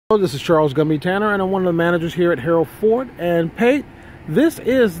This is Charles Gumby Tanner, and I'm one of the managers here at Harold Ford. And Pate, this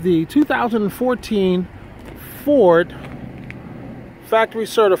is the 2014 Ford factory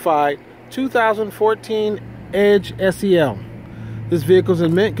certified 2014 Edge SEL. This vehicle's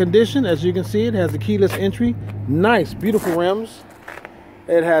in mint condition. As you can see, it has the keyless entry, nice, beautiful rims.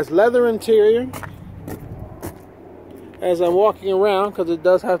 It has leather interior. As I'm walking around, because it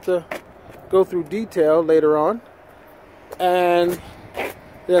does have to go through detail later on, and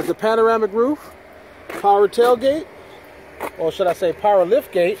there's the panoramic roof, power tailgate, or should I say power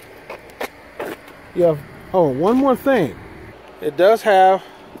lift gate. You have, oh, one more thing. It does have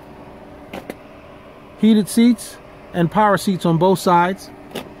heated seats and power seats on both sides.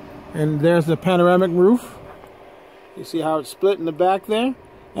 And there's the panoramic roof. You see how it's split in the back there?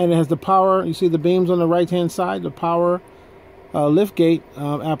 And it has the power, you see the beams on the right hand side, the power lift gate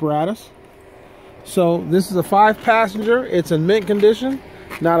apparatus. So this is a 5-passenger. It's in mint condition.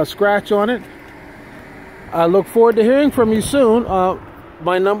 Not a scratch on it. I look forward to hearing from you soon.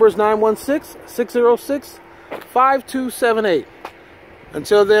 My number is 916-606-5278.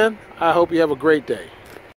 Until then, I hope you have a great day.